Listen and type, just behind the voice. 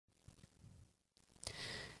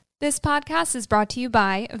This podcast is brought to you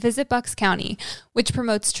by Visit Bucks County, which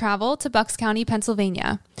promotes travel to Bucks County,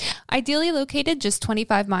 Pennsylvania. Ideally located just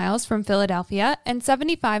 25 miles from Philadelphia and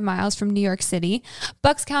 75 miles from New York City,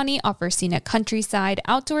 Bucks County offers scenic countryside,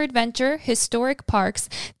 outdoor adventure, historic parks,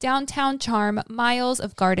 downtown charm, miles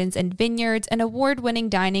of gardens and vineyards, and award-winning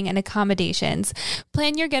dining and accommodations.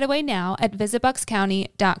 Plan your getaway now at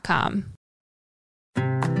visitbuckscounty.com.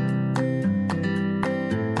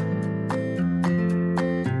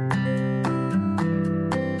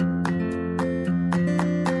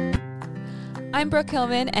 I'm Brooke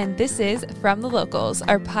Hillman, and this is From the Locals,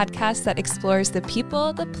 our podcast that explores the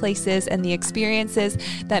people, the places, and the experiences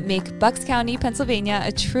that make Bucks County, Pennsylvania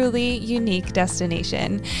a truly unique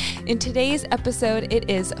destination. In today's episode, it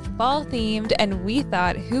is fall-themed, and we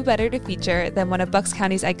thought who better to feature than one of Bucks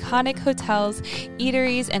County's iconic hotels,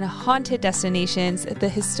 eateries, and haunted destinations, the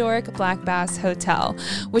historic Black Bass Hotel,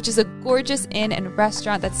 which is a gorgeous inn and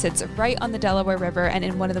restaurant that sits right on the Delaware River and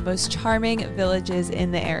in one of the most charming villages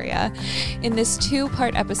in the area. In this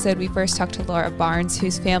two-part episode, we first talked to Laura Barnes,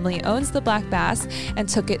 whose family owns the Black Bass and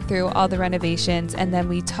took it through all the renovations. And then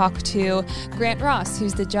we talked to Grant Ross,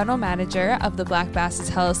 who's the general manager of the Black Bass, to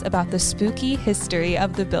tell us about the spooky history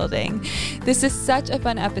of the building. This is such a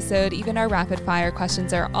fun episode. Even our rapid-fire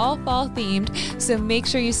questions are all fall-themed, so make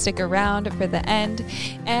sure you stick around for the end.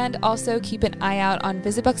 And also keep an eye out on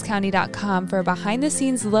visitbuckscounty.com for a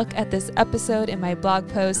behind-the-scenes look at this episode in my blog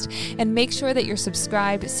post. And make sure that you're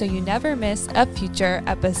subscribed so you never miss a future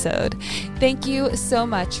episode. Thank you so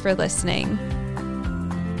much for listening.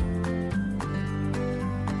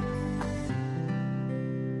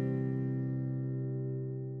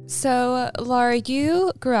 So, Laura,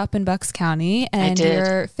 you grew up in Bucks County and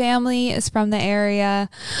your family is from the area.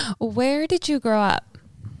 Where did you grow up?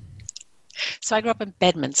 So I grew up in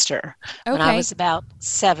Bedminster. Okay. When I was about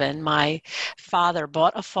 7, my father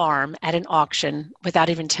bought a farm at an auction without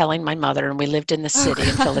even telling my mother, and we lived in the city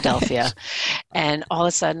in Philadelphia. And all of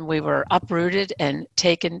a sudden we were uprooted and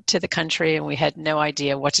taken to the country, and we had no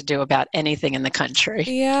idea what to do about anything in the country.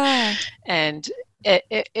 Yeah. And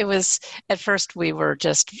it was, at first we were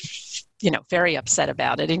just very upset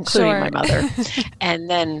about it, including my mother. And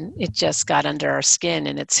then it just got under our skin,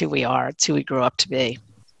 and it's who we are. It's who we grew up to be.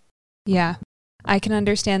 Yeah, I can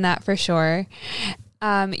understand that for sure.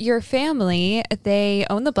 Your family, they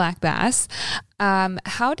own the Black Bass.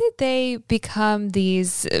 How did they become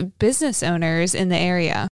these business owners in the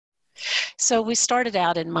area? So we started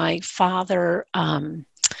out, and my father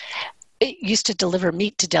used to deliver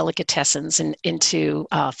meat to delicatessens into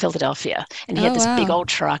Philadelphia. And he had this big old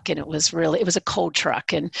truck, and it was a cold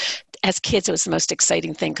truck. And as kids, it was the most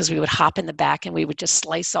exciting thing because we would hop in the back and we would just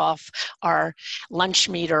slice off our lunch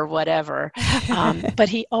meat or whatever. But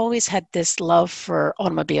he always had this love for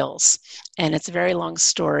automobiles. And it's a very long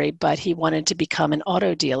story, but he wanted to become an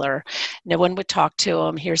auto dealer. No one would talk to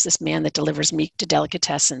him. Here's this man that delivers meat to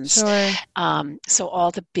delicatessens. Sure. So all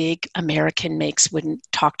the big American makes wouldn't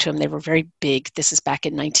talk to him. They were very big. This is back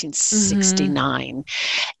in 1969. Mm-hmm.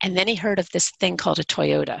 And then he heard of this thing called a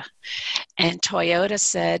Toyota. And Toyota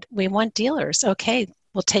said, "We want dealers." Okay,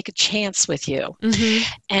 we'll take a chance with you. Mm-hmm.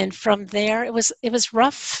 And from there, it was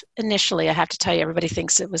rough initially. I have to tell you, everybody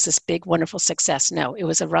thinks it was this big, wonderful success. No, it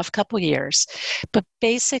was a rough couple years. But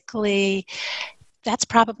basically, that's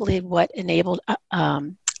probably what enabled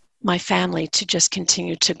my family to just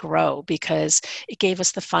continue to grow, because it gave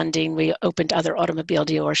us the funding. We opened other automobile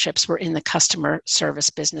dealerships. We're in the customer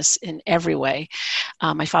service business in every way.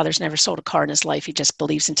 My father's never sold a car in his life. He just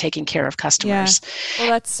believes in taking care of customers. Yeah.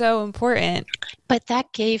 Well, that's so important. But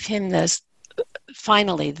that gave him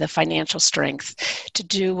finally the financial strength to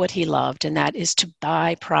do what he loved, and that is to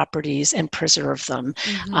buy properties and preserve them.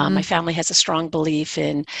 Mm-hmm. My family has a strong belief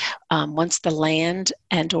in once the land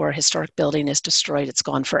and or historic building is destroyed, it's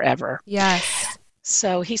gone forever. Yes.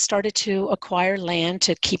 So he started to acquire land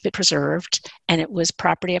to keep it preserved, and it was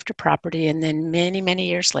property after property. And then many, many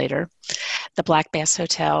years later, the Black Bass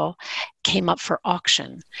Hotel came up for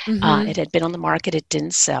auction. Mm-hmm. It had been on the market. It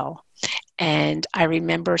didn't sell. And I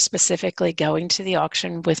remember specifically going to the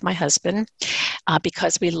auction with my husband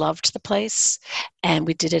because we loved the place, and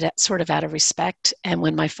we did it sort of out of respect. And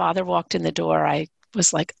when my father walked in the door, I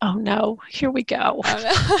was like, "Oh no, here we go."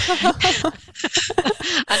 Oh, no.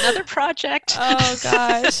 Another project. Oh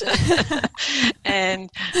gosh. And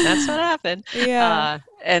that's what happened. Yeah.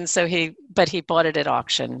 And so he bought it at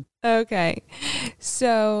auction. Okay.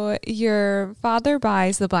 So your father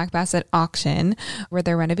buys the Black Bass at auction. Were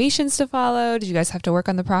there renovations to follow? Did you guys have to work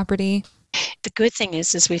on the property? The good thing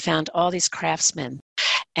is we found all these craftsmen.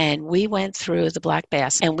 And we went through the Black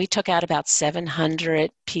Bass and we took out about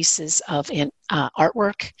 700 pieces of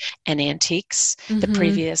artwork and antiques. The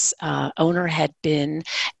previous owner had been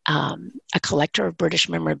a collector of British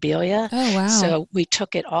memorabilia. Oh, wow. So we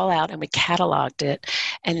took it all out and we cataloged it.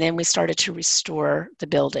 And then we started to restore the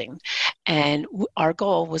building. And our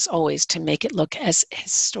goal was always to make it look as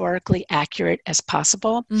historically accurate as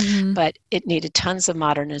possible, but it needed tons of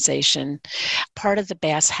modernization. Part of the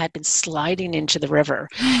bass had been sliding into the river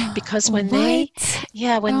because when oh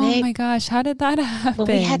my gosh, how did that happen?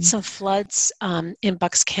 When we had some floods in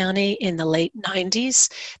Bucks County in the late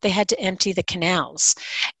 90s, they had to empty the canals.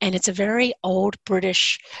 And it's a very old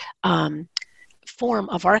British form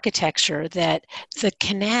of architecture that the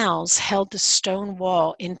canals held the stone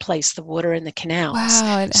wall in place, the water in the canals.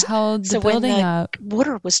 Wow, it held the building up. When the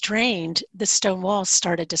water was drained, the stone walls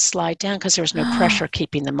started to slide down because there was no pressure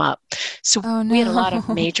keeping them up. So we had a lot of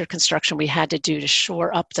major construction we had to do to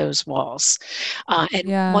shore up those walls.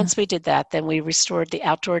 Once we did that, then we restored the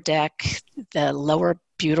outdoor deck, the lower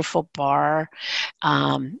beautiful bar,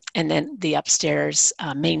 and then the upstairs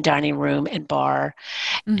main dining room and bar,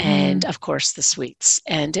 and of course the suites.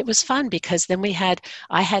 And it was fun because then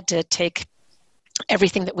I had to take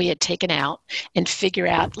everything that we had taken out and figure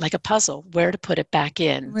out like a puzzle where to put it back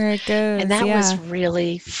in. Where it goes. And that was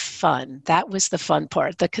really fun. That was the fun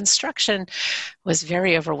part. The construction was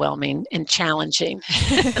very overwhelming and challenging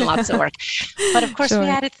and lots of work. But of course we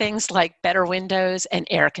added things like better windows and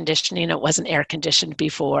air conditioning. It wasn't air conditioned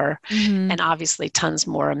before. And obviously tons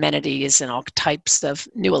more amenities and all types of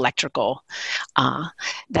new electrical.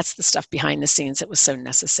 That's the stuff behind the scenes that was so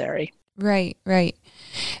necessary. Right, right.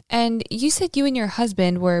 And you said you and your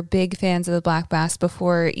husband were big fans of the Black Bass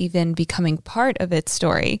before even becoming part of its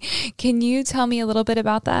story. Can you tell me a little bit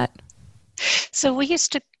about that? So we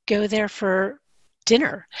used to go there for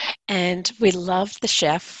dinner and we loved the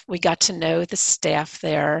chef. We got to know the staff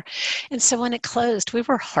there. And so when it closed, we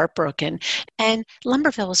were heartbroken. And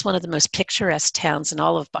Lumberville was one of the most picturesque towns in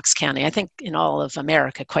all of Bucks County. I think in all of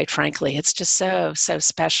America, quite frankly. It's just so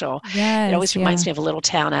special. Yes, it always reminds me of a little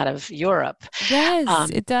town out of Europe.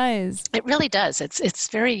 Yes, it does. It really does. It's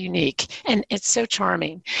very unique and it's so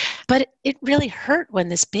charming. But it really hurt when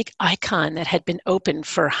this big icon that had been open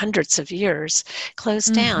for hundreds of years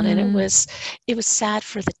closed down. And it was sad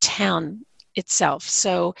for the town itself.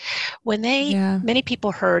 So when many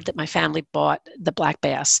people heard that my family bought the Black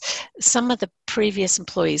Bass, some of the previous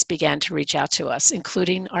employees began to reach out to us,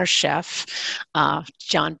 including our chef,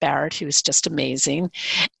 John Barrett, who is just amazing.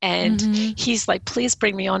 And he's like, please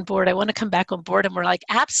bring me on board. I want to come back on board. And we're like,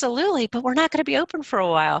 absolutely, but we're not going to be open for a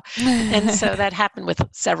while. And so that happened with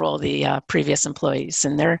several of the previous employees.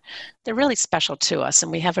 And they're really special to us.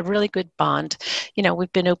 And we have a really good bond. You know,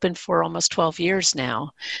 we've been open for almost 12 years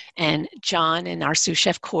now. And John and our sous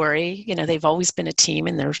chef, Corey, you know, they've always been a team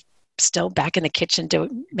and they're still back in the kitchen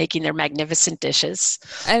making their magnificent dishes.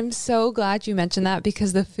 I'm so glad you mentioned that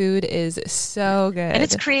because the food is so good. And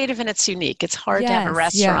it's creative and it's unique. It's hard to have a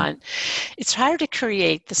restaurant. Yeah. It's hard to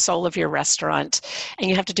create the soul of your restaurant, and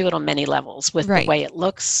you have to do it on many levels with the way it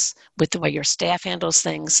looks, with the way your staff handles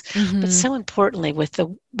things, but so importantly with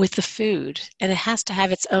the food. And it has to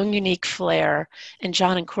have its own unique flair. And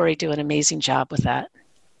John and Corey do an amazing job with that.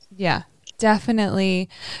 Yeah. Definitely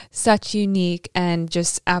such unique and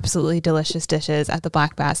just absolutely delicious dishes at the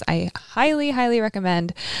Black Bass. I highly, highly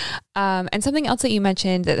recommend. And something else that you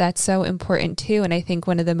mentioned that's so important too, and I think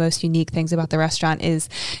one of the most unique things about the restaurant is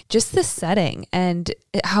just the setting and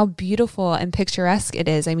how beautiful and picturesque it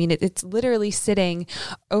is. I mean, it's literally sitting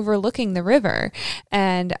overlooking the river.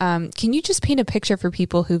 And can you just paint a picture for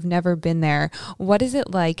people who've never been there? What is it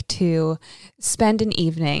like to spend an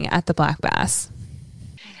evening at the Black Bass?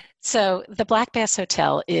 So the Black Bass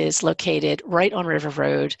Hotel is located right on River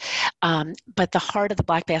Road, but the heart of the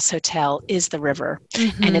Black Bass Hotel is the river,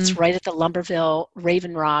 and it's right at the Lumberville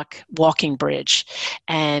Raven Rock walking bridge.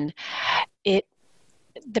 And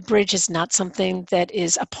the bridge is not something that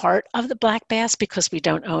is a part of the Black Bass because we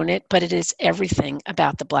don't own it, but it is everything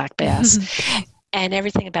about the Black Bass. And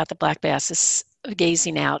everything about the Black Bass is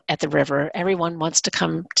gazing out at the river. Everyone wants to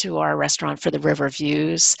come to our restaurant for the river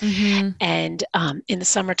views. And in the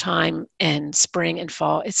summertime and spring and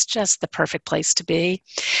fall, it's just the perfect place to be.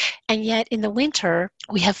 And yet in the winter,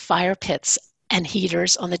 we have fire pits and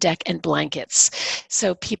heaters on the deck and blankets.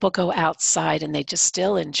 So people go outside and they just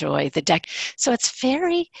still enjoy the deck. So it's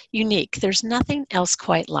very unique. There's nothing else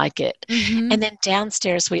quite like it. And then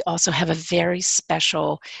downstairs, we also have a very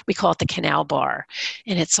special, we call it the Canal Bar.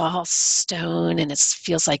 and it's all stone, and it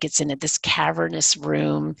feels like it's in this cavernous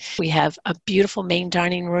room. We have a beautiful main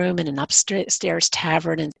dining room and an upstairs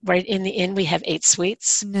tavern, and right in the inn we have 8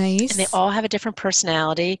 suites. Nice. And they all have a different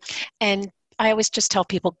personality. And I always just tell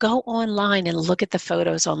people, go online and look at the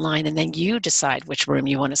photos online, and then you decide which room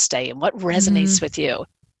you want to stay in, what resonates with you.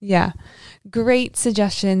 Yeah. Great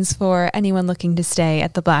suggestions for anyone looking to stay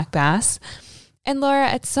at the Black Bass. And Laura,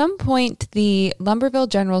 at some point, the Lumberville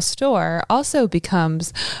General Store also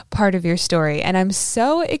becomes part of your story. And I'm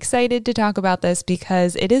so excited to talk about this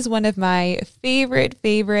because it is one of my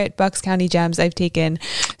favorite Bucks County gems. I've taken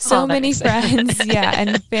so many friends,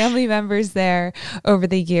 and family members there over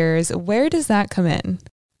the years. Where does that come in?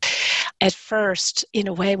 At first, in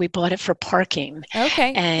a way, we bought it for parking.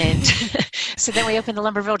 Okay. And so then we opened the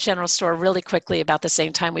Lumberville General Store really quickly about the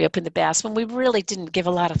same time we opened the Bass, when we really didn't give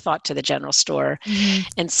a lot of thought to the general store. Mm-hmm.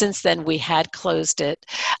 And since then, we had closed it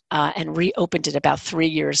and reopened it about 3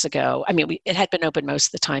 years ago. I mean, it had been open most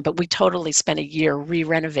of the time, but we totally spent a year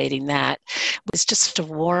re-renovating that. It was just a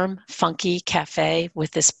warm, funky cafe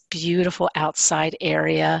with this beautiful outside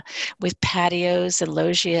area with patios and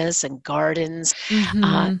loggias and gardens.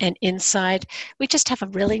 Mm-hmm. And inside, we just have a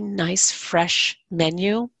really nice, fresh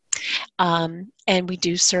menu. And we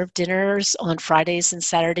do serve dinners on Fridays and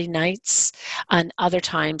Saturday nights. On other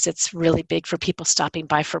times, it's really big for people stopping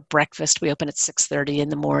by for breakfast. We open at 6:30 in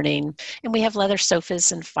the morning. And we have leather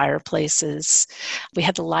sofas and fireplaces. We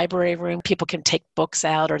have the library room. People can take books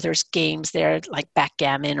out, or there's games there like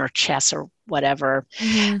backgammon or chess or whatever.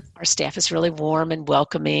 Mm-hmm. Our staff is really warm and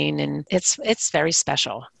welcoming, and it's very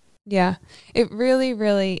special. Yeah, it really,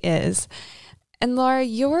 really is. And Laura,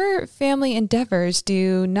 your family endeavors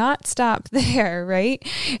do not stop there, right?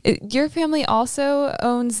 Your family also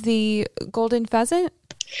owns the Golden Pheasant?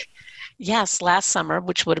 Yes, last summer,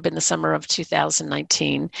 which would have been the summer of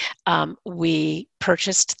 2019, we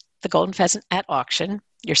purchased the Golden Pheasant at auction.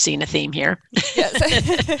 You're seeing a theme here.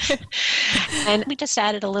 Yes. And we just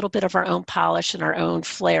added a little bit of our own polish and our own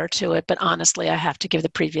flair to it. But honestly, I have to give the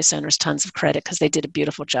previous owners tons of credit because they did a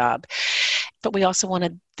beautiful job. But we also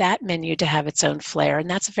wanted that menu to have its own flair. And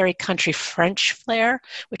that's a very country French flair,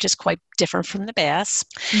 which is quite different from the Bass.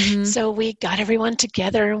 Mm-hmm. So we got everyone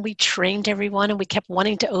together and we trained everyone, and we kept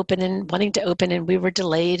wanting to open, and we were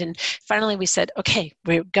delayed. And finally we said, okay,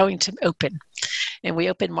 we're going to open. And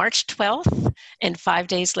we opened March 12th, and 5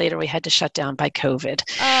 days later we had to shut down by COVID.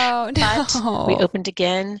 Oh, no. But we opened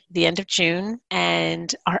again the end of June,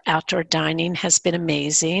 and our outdoor dining has been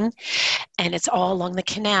amazing. And it's all along the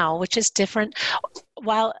canal, which is different.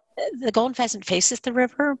 While the Golden Pheasant faces the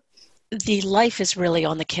river, the life is really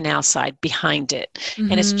on the canal side behind it.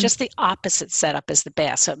 Mm-hmm. And it's just the opposite setup as the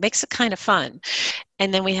Bass. So it makes it kind of fun.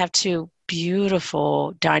 And then we have 2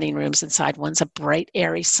 beautiful dining rooms inside. One's a bright,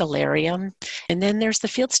 airy solarium. And then there's the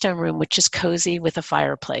Fieldstone room, which is cozy with a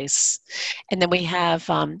fireplace. And then we have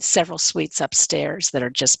several suites upstairs that are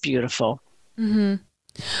just beautiful. Mm-hmm.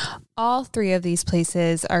 All 3 of these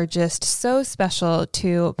places are just so special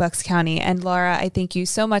to Bucks County. And Laura, I thank you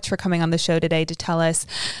so much for coming on the show today to tell us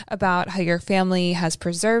about how your family has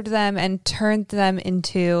preserved them and turned them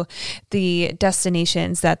into the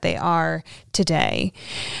destinations that they are today.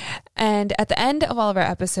 And at the end of all of our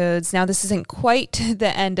episodes, now this isn't quite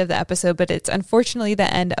the end of the episode, but it's unfortunately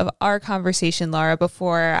the end of our conversation, Laura.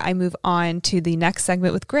 Before I move on to the next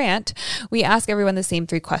segment with Grant, we ask everyone the same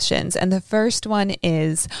 3 questions. And the first one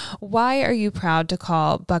is, why are you proud to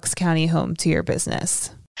call Bucks County home to your business?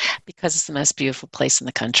 Because it's the most beautiful place in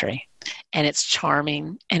the country. And it's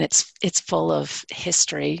charming, and it's full of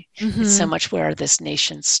history. Mm-hmm. It's so much where this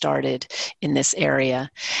nation started in this area.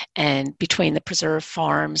 And between the preserved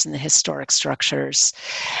farms and the historic structures,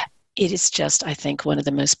 it is just, I think, one of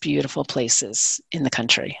the most beautiful places in the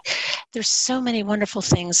country. There's so many wonderful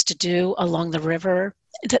things to do along the river.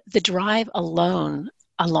 The drive alone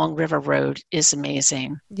along River Road is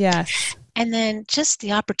amazing. Yes. And then just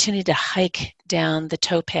the opportunity to hike down the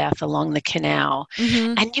towpath along the canal.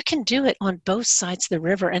 Mm-hmm. And you can do it on both sides of the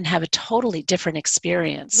river and have a totally different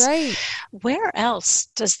experience. Right. Where else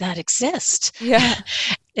does that exist? Yeah.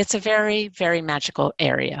 It's a very, very magical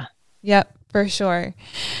area. Yep, for sure.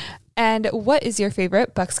 And what is your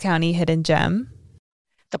favorite Bucks County hidden gem?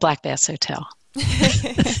 The Black Bass Hotel.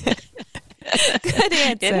 Good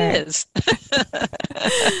answer. It is.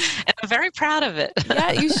 And I'm very proud of it.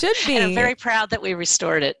 Yeah, you should be. And I'm very proud that we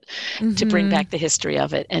restored it to bring back the history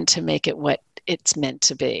of it and to make it what it's meant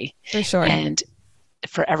to be. For sure. And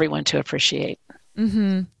for everyone to appreciate.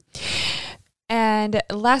 Mm-hmm. And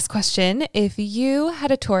last question, if you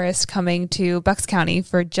had a tourist coming to Bucks County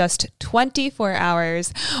for just 24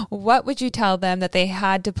 hours, what would you tell them that they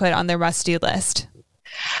had to put on their must-do list?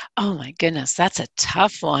 Oh my goodness, that's a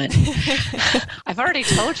tough one. I've already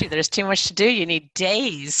told you there's too much to do. You need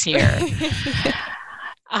days here.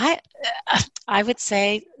 I would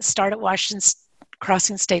say start at Washington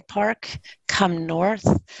Crossing State Park, come north,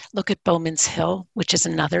 look at Bowman's Hill, which is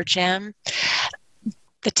another gem.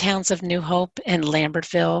 The towns of New Hope and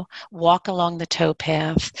Lambertville, walk along the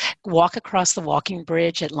towpath, walk across the walking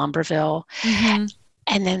bridge at Lumberville, and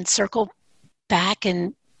then circle back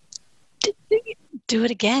and do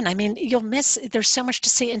it again. I mean, you'll miss, there's so much to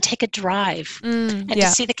see, and take a drive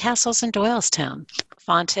to see the castles in Doylestown.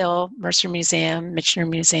 Fonthill, Mercer Museum, Michener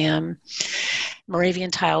Museum,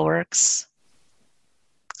 Moravian Tile Works.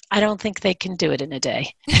 I don't think they can do it in a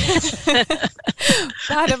day.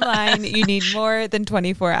 Bottom line, you need more than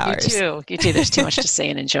 24 hours. You do. There's too much to see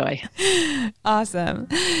and enjoy. Awesome.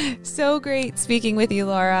 So great speaking with you,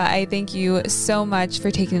 Laura. I thank you so much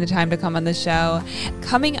for taking the time to come on the show.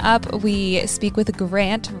 Coming up, we speak with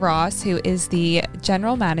Grant Ross, who is the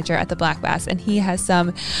general manager at the Black Bass, and he has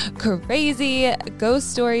some crazy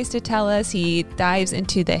ghost stories to tell us. He dives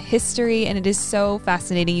into the history, and it is so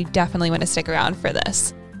fascinating. You definitely want to stick around for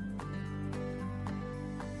this.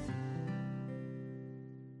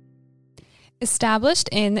 Established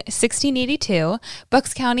in 1682,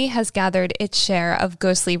 Bucks County has gathered its share of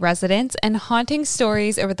ghostly residents and haunting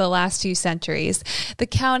stories over the last 2 centuries. The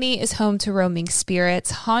county is home to roaming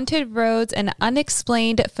spirits, haunted roads, and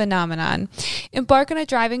unexplained phenomenon. Embark on a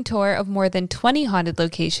driving tour of more than 20 haunted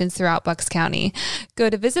locations throughout Bucks County.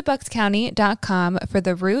 Go to visitbuckscounty.com for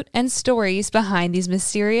the route and stories behind these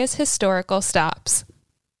mysterious historical stops.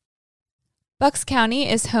 Bucks County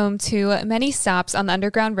is home to many stops on the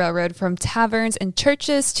Underground Railroad, from taverns and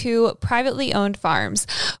churches to privately owned farms.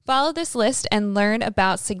 Follow this list and learn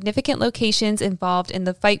about significant locations involved in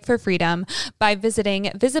the fight for freedom by visiting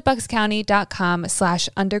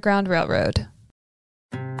visitbuckscounty.com/Underground Railroad.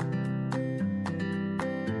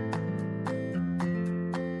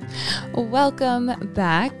 Welcome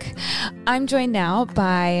back. I'm joined now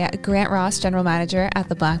by Grant Ross, General Manager at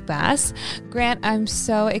the Black Bass. Grant, I'm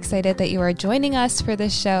so excited that you are joining us for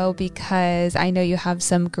this show because I know you have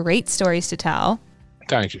some great stories to tell.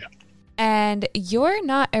 Thank you. And you're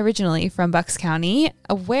not originally from Bucks County.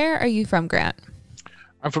 Where are you from, Grant?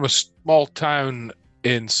 I'm from a small town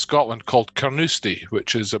in Scotland called Carnoustie,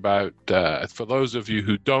 which is about, for those of you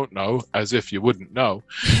who don't know, as if you wouldn't know,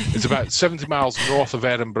 it's about 70 miles north of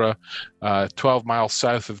Edinburgh, 12 miles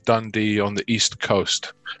south of Dundee on the east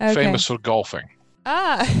coast. Okay. Famous for golfing.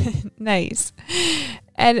 Ah, nice.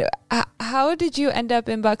 And how did you end up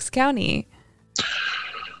in Bucks County?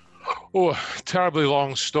 Oh, terribly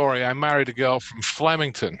long story. I married a girl from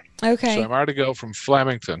Flemington. Okay. So I married a girl from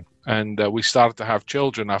Flemington, and we started to have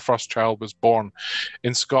children. Our first child was born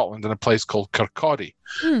in Scotland in a place called Kirkcaldy.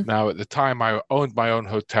 Now, at the time, I owned my own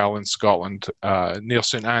hotel in Scotland near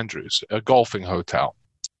St Andrews, a golfing hotel.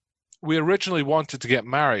 We originally wanted to get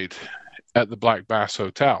married at the Black Bass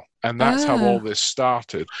Hotel, and that's how all this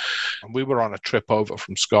started. And we were on a trip over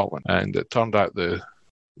from Scotland, and it turned out the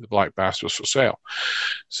Black Bass was for sale.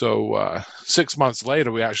 So 6 months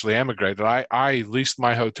later, we actually emigrated. I leased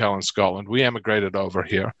my hotel in Scotland. We emigrated over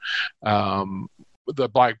here. The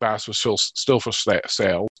Black Bass was still for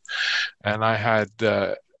sale, and I had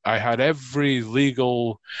every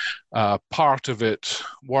legal part of it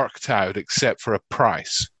worked out except for a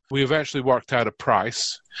price. We eventually worked out a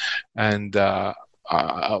price, and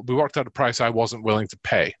we worked out a price I wasn't willing to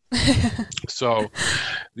pay. So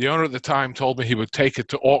the owner at the time told me he would take it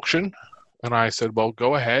to auction, and I said, well,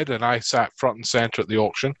 go ahead. And I sat front and center at the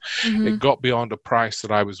auction. It got beyond a price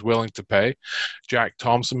that I was willing to pay. Jack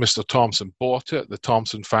Thompson, Mr. Thompson, bought it. The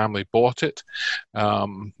Thompson family bought it.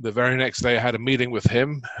 The very next day I had a meeting with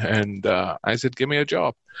him, and I said, give me a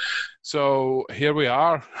job. So here we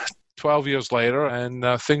are 12 years later, and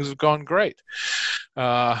things have gone great.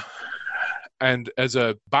 And as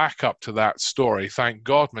a backup to that story, thank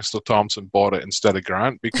God Mr. Thompson bought it instead of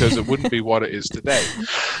Grant, because it wouldn't be what it is today.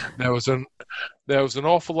 There was an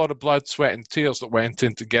awful lot of blood, sweat, and tears that went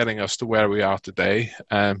into getting us to where we are today.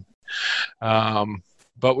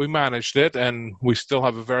 But we managed it, and we still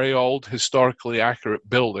have a very old, historically accurate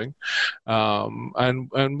building,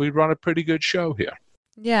 and we run a pretty good show here.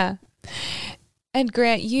 Yeah. And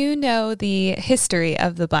Grant, you know the history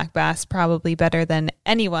of the Black Bass probably better than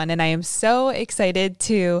anyone, and I am so excited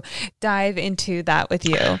to dive into that with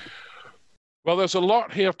you. Well, there's a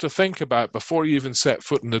lot here to think about before you even set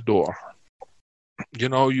foot in the door.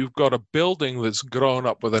 You've got a building that's grown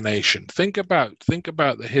up with a nation. Think about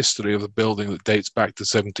the history of the building that dates back to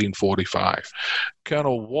 1745.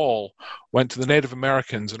 Colonel Wall went to the Native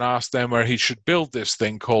Americans and asked them where he should build this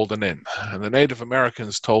thing called an inn. And the Native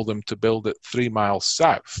Americans told him to build it 3 miles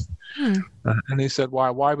south. And he said, why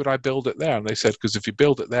would I build it there? And they said, because if you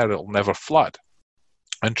build it there, it'll never flood.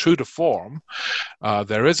 And true to form,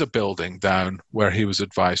 there is a building down where he was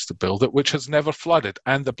advised to build it, which has never flooded,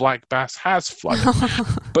 and the black bass has flooded.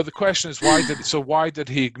 But the question is, why did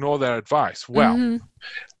he ignore their advice? Well,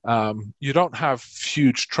 you don't have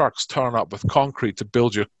huge trucks turn up with concrete to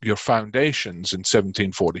build your foundations in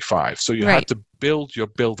 1745. So you had to build your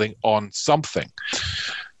building on something.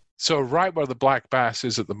 So right where the black bass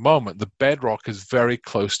is at the moment, the bedrock is very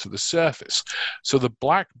close to the surface. So the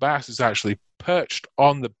black bass is actually perched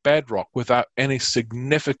on the bedrock without any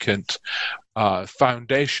significant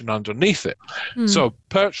foundation underneath it. So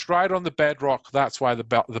perched right on the bedrock, that's why the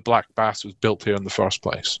black bass was built here in the first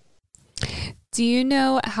place. Do you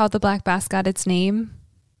know how the black bass got its name?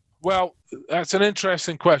 Well, that's an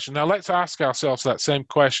interesting question. Now let's ask ourselves that same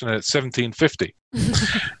question at 1750.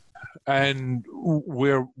 And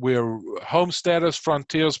we're homesteaders,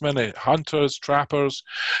 frontiersmen, hunters, trappers,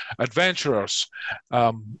 adventurers.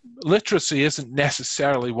 Literacy isn't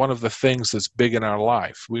necessarily one of the things that's big in our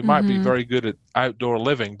life. We might be very good at outdoor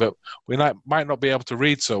living, but we might not be able to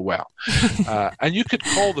read so well. And you could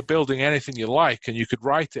call the building anything you like, and you could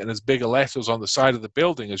write it in as big a letters on the side of the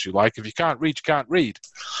building as you like. If you can't read, you can't read.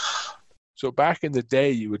 So back in the day,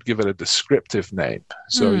 you would give it a descriptive name.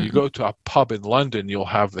 So you go to a pub in London, you'll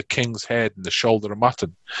have the King's Head and the shoulder of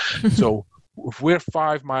mutton. So if we're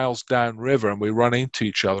 5 miles downriver and we run into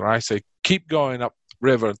each other, I say, keep going up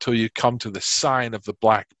river until you come to the sign of the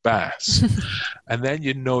black bass. And then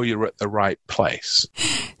you know you're at the right place.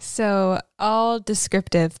 So all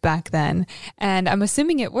descriptive back then. And I'm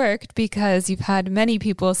assuming it worked because you've had many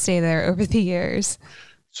people stay there over the years.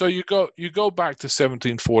 So you go back to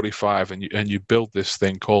 1745 and you build this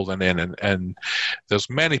thing called an inn, and there's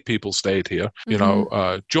many people stayed here. You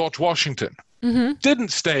know, George Washington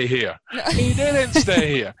didn't stay here. He didn't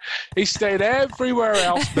stay here. He stayed everywhere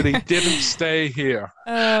else, but he didn't stay here.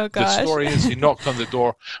 Oh gosh. The story is he knocked on the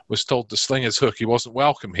door, was told to sling his hook. He wasn't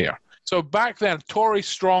welcome here. So back then, Tory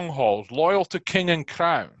stronghold, loyal to king and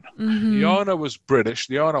crown. The owner was British.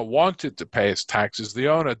 The owner wanted to pay his taxes. The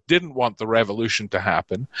owner didn't want the revolution to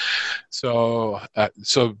happen. So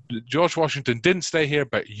George Washington didn't stay here,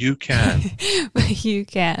 but you can. But you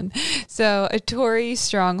can. So a Tory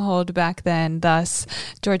stronghold back then, thus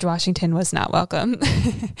George Washington was not welcome.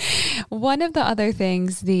 One of the other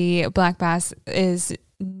things the black bass is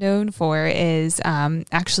known for is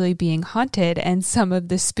actually being haunted and some of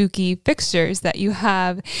the spooky fixtures that you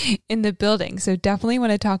have in the building. So definitely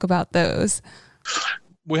want to talk about those.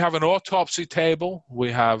 We have an autopsy table.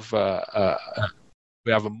 We have a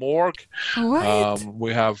morgue. What?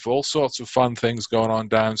 We have all sorts of fun things going on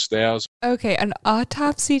downstairs. Okay, an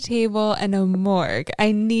autopsy table and a morgue.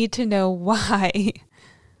 I need to know why.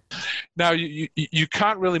 Now, you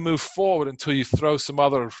can't really move forward until you throw some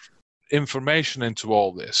other information into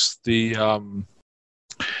all this. The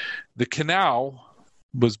canal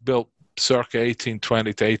was built circa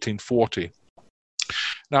 1820 to 1840.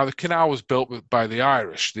 Now the canal was built by the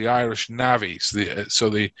Irish navvies.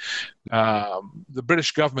 The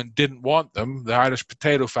British government didn't want them. The Irish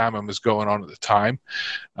potato famine was going on at the time.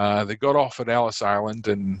 They got off at Ellis Island,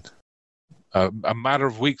 and a matter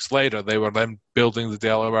of weeks later, they were then building the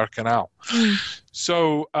Delaware Canal.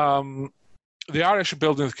 So the Irish are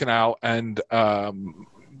building the canal, and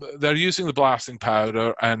they're using the blasting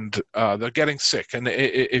powder, and they're getting sick. And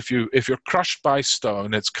if you're crushed by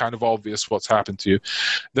stone, it's kind of obvious what's happened to you.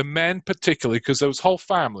 The men particularly, because there was whole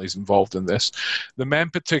families involved in this, the men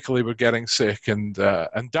particularly were getting sick and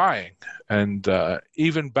dying. And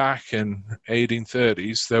even back in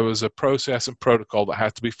 1830s, there was a process and protocol that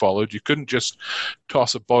had to be followed. You couldn't just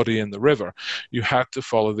toss a body in the river. You had to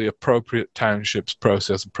follow the appropriate township's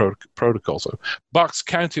process and protocol. So Bucks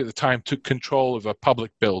County at the time took control of a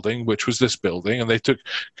public building, which was this building, and they took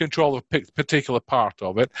control of a particular part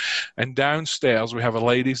of it. And downstairs, we have a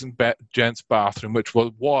ladies' and gents' bathroom, which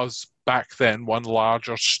was back then one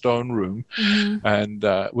larger stone room, and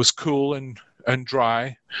was cool and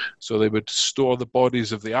dry, so they would store the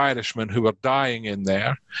bodies of the Irishmen who were dying in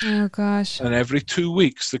there. Oh gosh. And every 2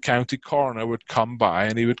 weeks the county coroner would come by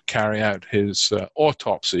and he would carry out his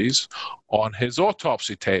autopsies on his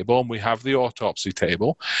autopsy table, and we have the autopsy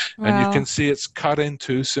table. Wow. And you can see it's cut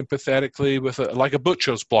into sympathetically with like a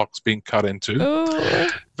butcher's block's being cut into. Ooh.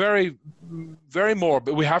 Very, very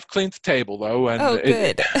morbid. We have cleaned the table though, and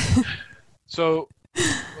good. So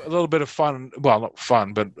a little bit of fun. Well, not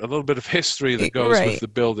fun, but a little bit of history that goes with the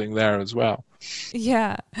building there as well.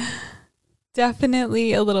 Yeah.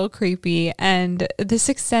 Definitely a little creepy. And this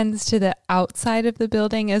extends to the outside of the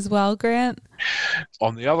building as well, Grant?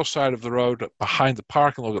 On the other side of the road, behind the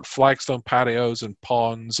parking lot, flagstone patios and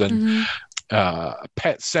ponds and a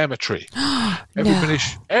pet cemetery.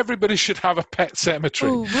 Everybody should have a pet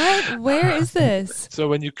cemetery. Oh, what? Where is this? So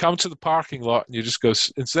when you come to the parking lot and you just go,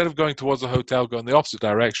 instead of going towards the hotel, go in the opposite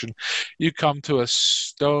direction, you come to a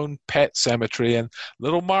stone pet cemetery and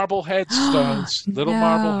little marble headstones,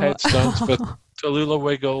 marble headstones for Tallulah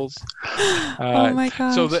Wiggles. Oh my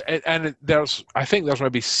gosh. So I think there's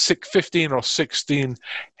maybe 15 or 16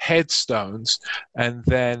 headstones, and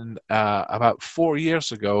then about 4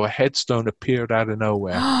 years ago, a headstone appeared out of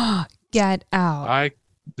nowhere. Get out.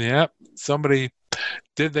 Somebody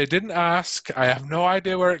did. They didn't ask. I have no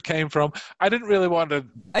idea where it came from. I didn't really want to.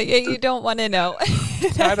 You don't want to know.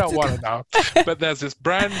 I don't want to know. But there's this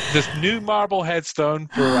new marble headstone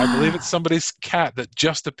for, I believe it's somebody's cat that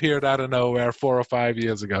just appeared out of nowhere 4 or 5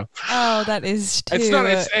 years ago. Oh, that is too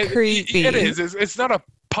creepy. It is. It's not a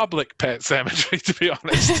public pet cemetery, to be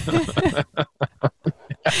honest.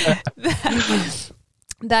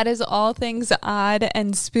 That is all things odd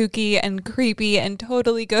and spooky and creepy and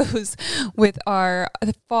totally goes with our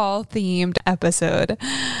fall-themed episode.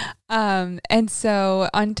 And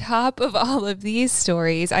so on top of all of these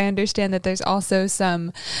stories, I understand that there's also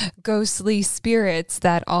some ghostly spirits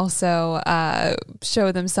that also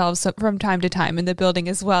show themselves from time to time in the building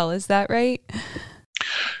as well. Is that right?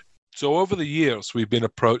 So over the years, we've been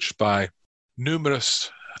approached by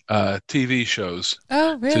numerous TV shows.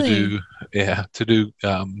 Oh, really? To do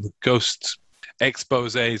ghost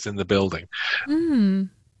exposés in the building.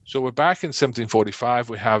 So we're back in 1745.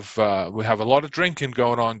 We have a lot of drinking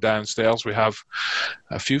going on downstairs. We have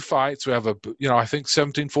a few fights. We have I think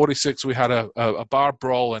 1746 we had a bar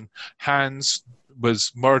brawl, and Hans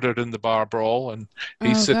was murdered in the bar brawl, and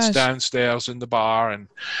he sits downstairs in the bar and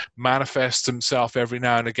manifests himself every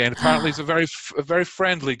now and again. Apparently he's a very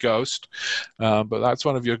friendly ghost, but that's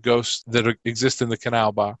one of your ghosts that exist in the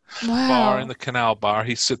canal bar. Wow. In the canal bar,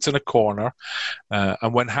 he sits in a corner,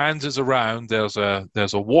 and when Hans is around, there's a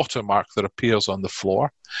watermark that appears on the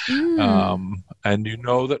floor. And you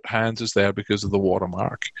know that Hans is there because of the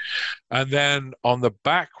watermark. And then on the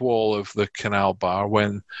back wall of the canal bar,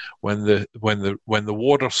 when the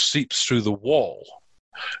water seeps through the wall,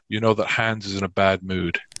 you know that Hans is in a bad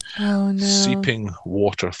mood. Oh no! Seeping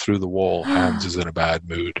water through the wall, Hans is in a bad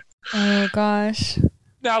mood. Oh gosh!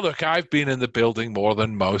 Now look, I've been in the building more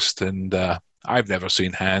than most, and I've never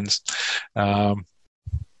seen Hans.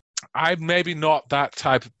 I'm maybe not that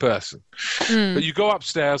type of person, but you go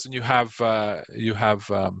upstairs and you have the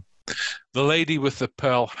lady with the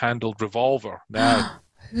pearl-handled revolver. Now,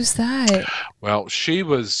 who's that? Well, she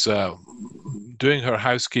was doing her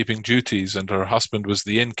housekeeping duties, and her husband was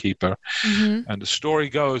the innkeeper. And the story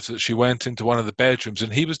goes that she went into one of the bedrooms,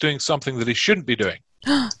 and he was doing something that he shouldn't be doing.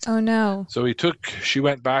 Oh no! So she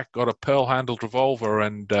went back, got a pearl-handled revolver,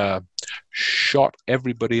 and shot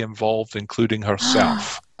everybody involved, including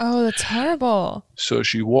herself. Oh, that's horrible. So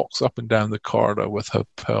she walks up and down the corridor with her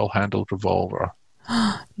pearl-handled revolver.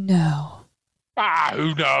 No.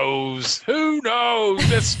 Who knows? Who knows?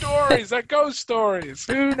 They're stories. They're ghost stories.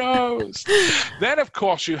 Who knows? Then, of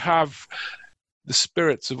course, you have the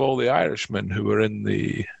spirits of all the Irishmen who were in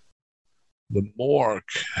the morgue.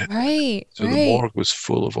 Right. So the morgue was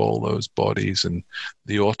full of all those bodies, and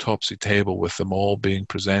the autopsy table with them all being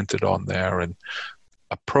presented on there and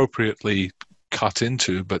appropriately cut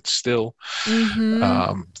into, but still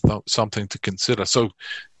something to consider. So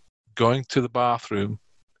going to the bathroom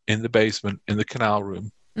in the basement, in the canal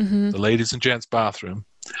room, the ladies and gents bathroom,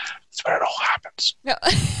 it's where it all happens. No.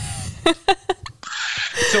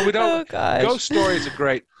 So we don't. Ghost stories are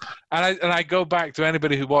great, and I go back to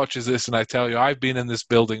anybody who watches this, and I tell you, I've been in this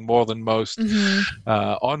building more than most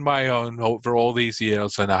on my own over all these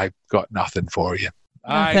years, and I've got nothing for you.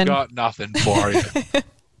 I got nothing for you.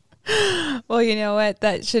 Well, you know what?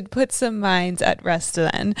 That should put some minds at rest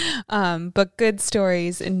then. But good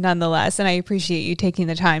stories nonetheless, and I appreciate you taking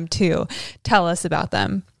the time to tell us about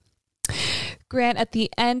them. Grant, at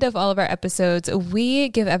the end of all of our episodes, we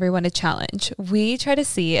give everyone a challenge. We try to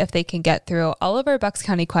see if they can get through all of our Bucks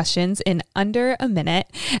County questions in under a minute.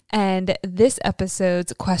 And this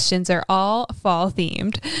episode's questions are all fall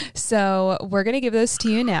themed. So we're going to give those to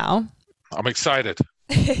you now. I'm excited.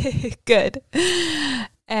 Good.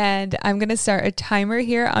 And I'm going to start a timer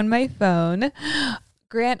here on my phone.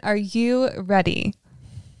 Grant, are you ready?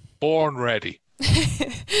 Born ready.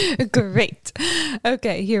 Great.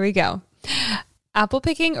 Okay, here we go. Apple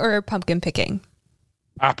picking or pumpkin picking?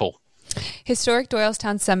 Apple. Historic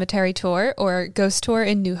Doylestown Cemetery tour or ghost tour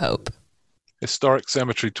in New Hope? Historic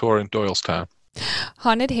cemetery tour in Doylestown.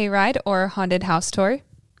 Haunted hayride or haunted house tour?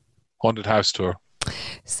 Haunted house tour.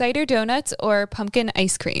 Cider donuts or pumpkin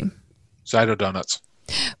ice cream? Cider donuts.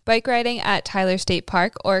 Bike riding at Tyler State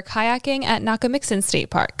Park or kayaking at Nakamixon State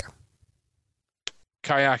Park?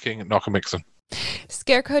 Kayaking at Nakamixon.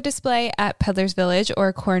 Scarecrow display at Peddler's Village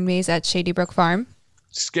or corn maze at Shady Brook Farm?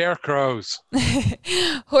 Scarecrows.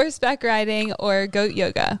 Horseback riding or goat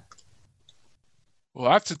yoga?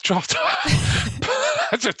 Well, that's a tough.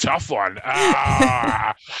 That's a tough one.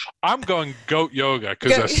 I'm going goat yoga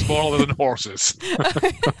because they're smaller than horses.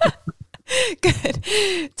 Good.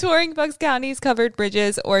 Touring Bucks County's covered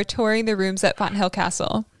bridges or touring the rooms at Fonthill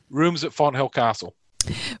Castle? Rooms at Fonthill Castle.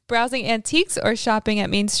 Browsing antiques or shopping at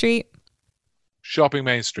Main Street? Shopping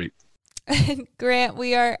Main Street. Grant,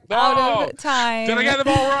 we are out of time. Did I get them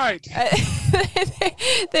all right?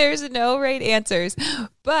 There's no right answers,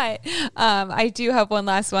 but I do have one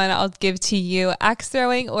last one I'll give to you. Axe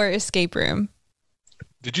throwing or escape room?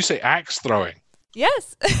 Did you say axe throwing?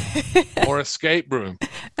 Yes. Or escape room?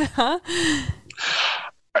 Uh-huh.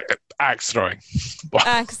 Axe throwing.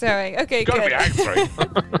 Axe throwing. Okay, Gotta be axe throwing.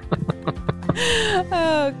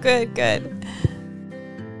 Oh, good.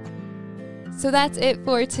 So that's it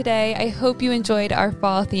for today. I hope you enjoyed our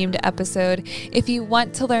fall-themed episode. If you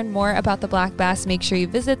want to learn more about the Black Bass, make sure you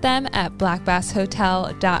visit them at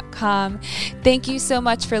blackbasshotel.com. Thank you so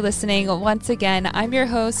much for listening. Once again, I'm your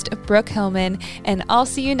host, Brooke Hillman, and I'll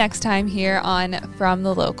see you next time here on From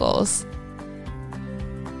the Locals.